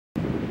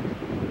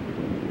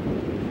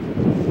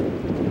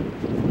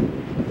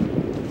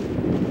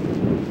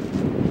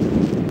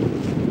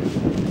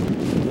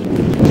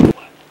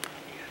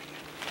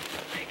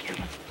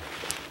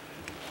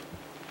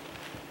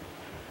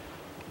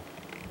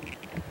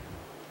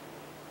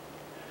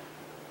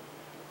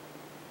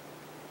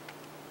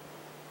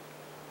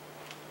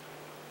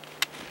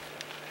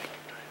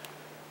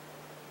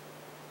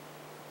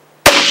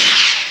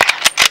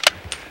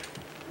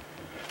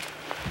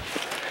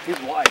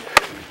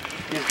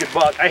good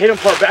buck. I hit him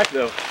far back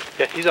though.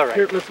 Yeah, he's all right.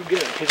 Here, let's go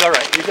get him. He's all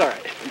right. He's all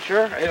right. You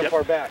sure? I hit him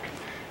far back.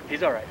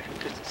 He's all right.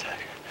 Just a sec.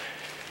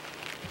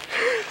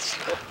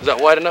 Is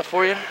that wide enough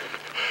for you?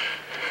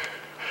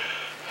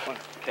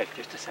 Okay,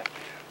 just a second.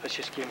 Let's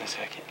just give him a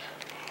second.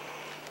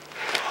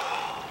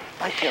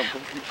 I can't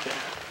believe that.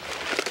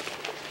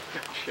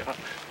 Good shot.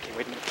 Okay,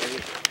 wait a minute.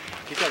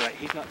 He's all right.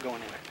 He's not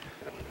going in.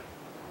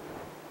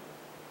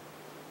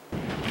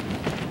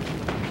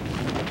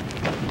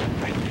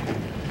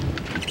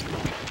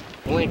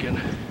 Lincoln.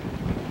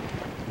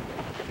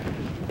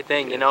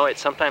 Thing, you know,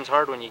 it's sometimes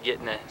hard when you get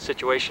in a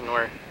situation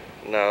where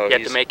No, you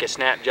have to make a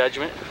snap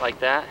judgment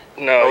like that.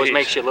 No, it always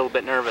makes you a little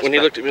bit nervous. When he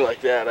looked at me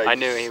like that, I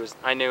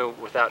knew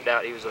without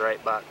doubt he was the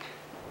right buck.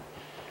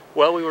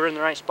 Well, we were in the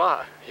right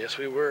spot. Yes,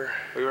 we were.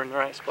 We were in the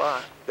right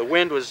spot. The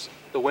wind was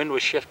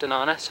shifting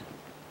on us.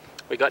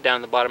 We got down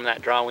to the bottom of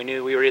that draw. We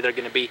knew we were either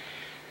going to be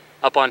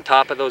up on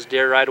top of those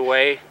deer right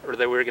away, or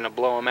that we were going to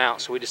blow them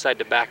out. So we decided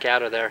to back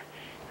out of there,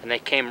 and they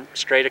came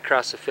straight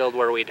across the field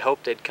where we'd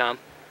hoped they'd come,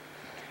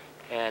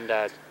 and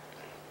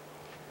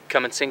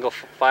coming single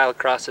file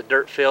across the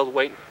dirt field,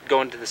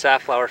 going to the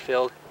safflower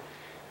field.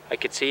 I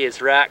could see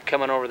his rack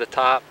coming over the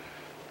top.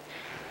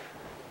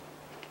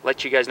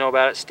 Let you guys know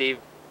about it, Steve.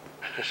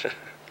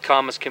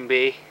 Calm as can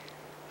be.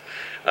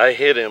 I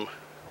hit him.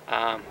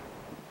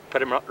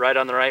 Put him right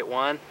on the right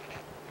one.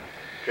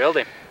 Drilled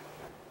him.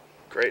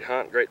 Great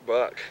hunt, great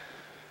buck.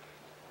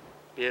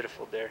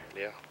 Beautiful deer.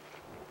 Yeah.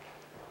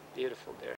 Beautiful deer.